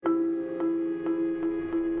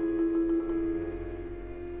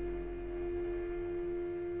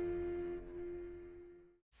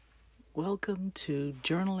welcome to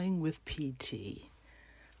Journaling with PT.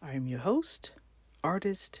 I'm your host,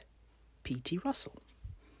 artist PT Russell.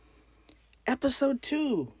 Episode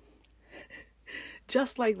 2.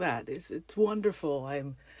 Just like that. It's wonderful.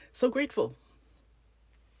 I'm so grateful.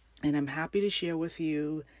 And I'm happy to share with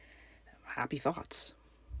you happy thoughts.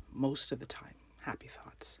 Most of the time, happy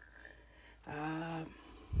thoughts.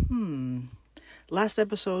 Last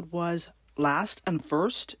episode was last and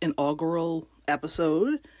first inaugural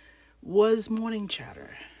episode was morning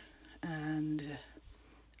chatter, and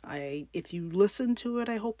if you listened to it,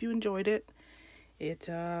 I hope you enjoyed it.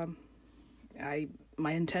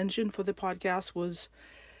 My intention for the podcast was,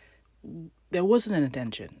 there wasn't an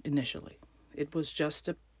intention initially. It was just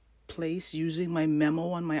a place using my memo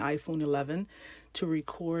on my iPhone 11 to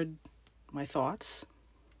record my thoughts,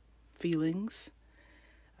 feelings.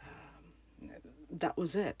 That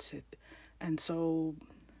was it. And so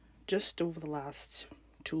just over the last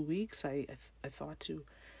 2 weeks, I thought to,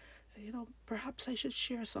 perhaps I should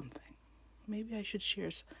share something. Maybe I should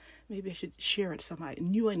share it somehow. I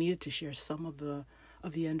knew I needed to share some of the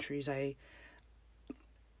entries.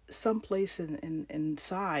 Someplace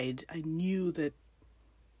inside, I knew that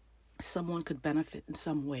someone could benefit in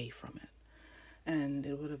some way from it. And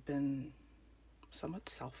it would have been somewhat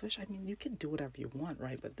selfish. I mean, you can do whatever you want,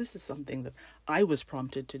 right? But this is something that I was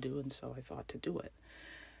prompted to do, and so I thought to do it.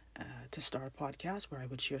 To start a podcast where I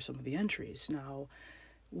would share some of the entries. Now,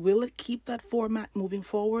 will it keep that format moving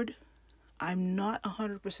forward? I'm not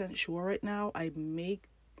 100% sure right now. I may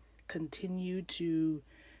continue to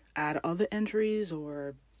add other entries,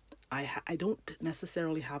 or I don't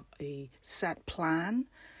necessarily have a set plan.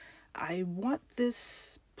 I want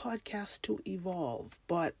this podcast to evolve,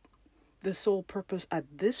 but the sole purpose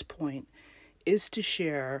at this point is to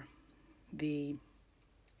share the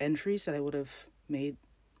entries that I would have made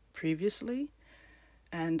previously,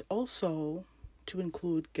 and also to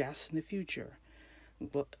include guests in the future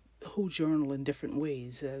who journal in different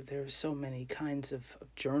ways. There are so many kinds of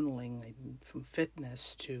journaling, from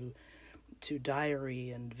fitness to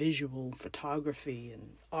diary and visual photography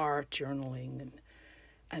and art journaling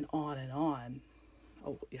and on and on.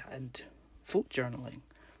 Oh yeah, and food journaling.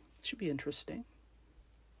 Should be interesting.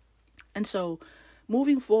 And so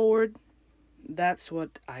moving forward, that's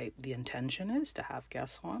what the intention is, to have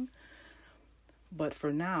guests on. But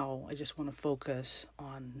for now, I just want to focus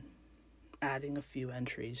on adding a few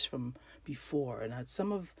entries from before. And I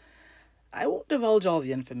won't divulge all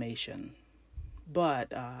the information,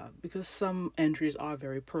 but because some entries are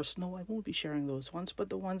very personal, I won't be sharing those ones.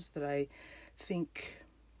 But the ones that I think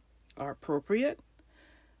are appropriate,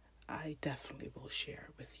 I definitely will share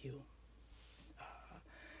with you.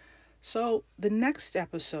 So the next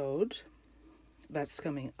episode that's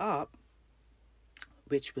coming up,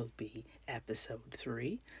 which will be episode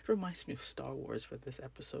 3, reminds me of Star Wars with this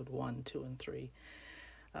episode 1, 2, and 3.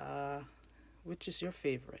 Which is your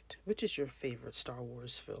favorite? Which is your favorite Star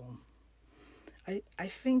Wars film? I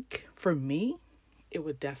think for me, it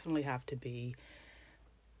would definitely have to be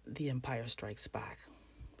The Empire Strikes Back.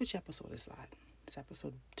 Which episode is that? It's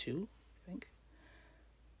episode 2, I think.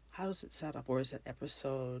 How is it set up? Or is it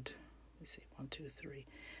episode, let's see, 1, 2, 3.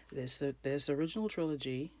 There's the original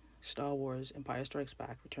trilogy, Star Wars, Empire Strikes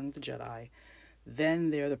Back, Return of the Jedi. Then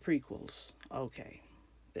there are the prequels. Okay,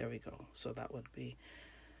 there we go. So that would be,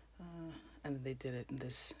 and they did it in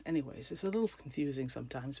this. Anyways, it's a little confusing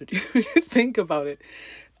sometimes when you think about it.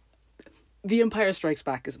 The Empire Strikes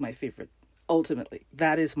Back is my favorite. Ultimately,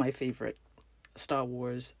 that is my favorite Star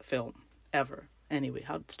Wars film ever. Anyway,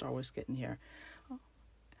 how did Star Wars get in here?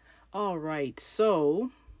 All right,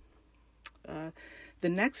 so the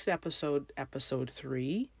next episode, episode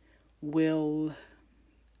 3, will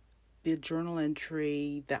be a journal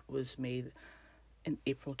entry that was made on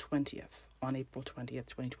April 20th,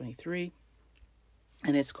 2023.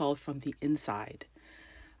 And it's called From the Inside.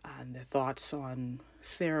 And the thoughts on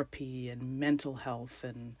therapy and mental health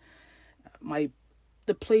and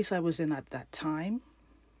the place I was in at that time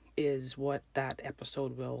is what that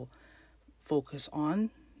episode will focus on.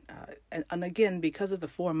 And again, because of the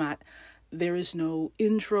format, there is no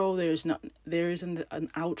intro, there isn't an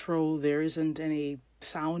outro, there isn't any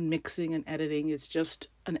sound mixing and editing. It's just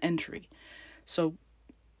an entry. So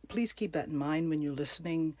please keep that in mind when you're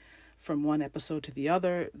listening from one episode to the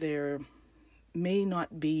other. There may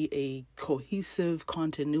not be a cohesive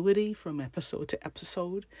continuity from episode to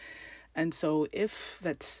episode. And so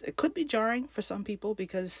it could be jarring for some people,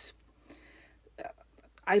 because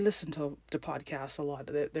I listen to podcasts a lot.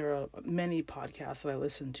 There are many podcasts that I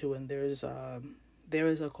listen to, and there is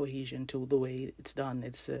a cohesion to the way it's done.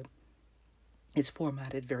 It's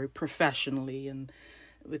formatted very professionally, and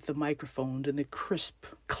with the microphone and the crisp,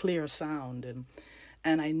 clear sound.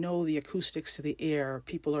 And I know the acoustics to the air,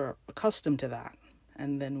 people are accustomed to that.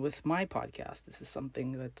 And then with my podcast, this is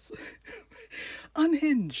something that's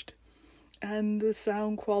unhinged. And the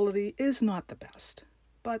sound quality is not the best.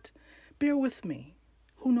 But bear with me.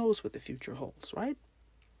 Who knows what the future holds, right?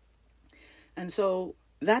 And so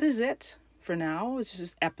that is it for now. It's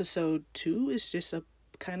just episode 2. It's just a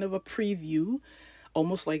kind of a preview,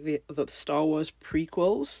 almost like the Star Wars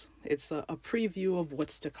prequels. It's a preview of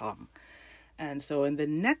what's to come. And so in the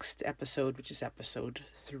next episode, which is episode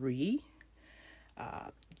 3,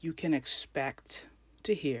 you can expect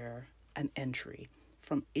to hear an entry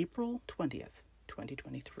from April 20th,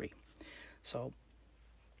 2023. So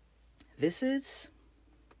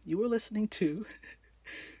you were listening to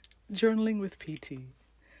Journaling with PT.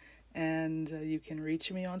 And you can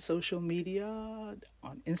reach me on social media.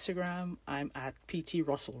 On Instagram, I'm at PT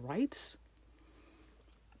Russell Writes.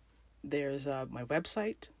 There's my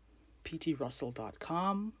website,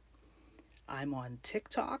 ptrussell.com. I'm on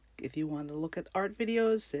TikTok. If you want to look at art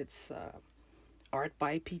videos, it's Art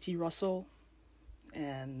by PT Russell.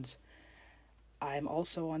 And I'm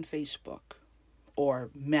also on Facebook, or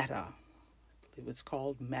Meta. I believe it's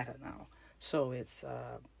called Meta now. So it's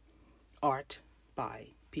Art by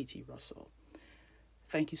PT Russell.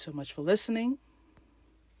 Thank you so much for listening.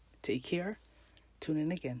 Take care. Tune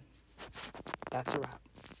in again. That's a wrap.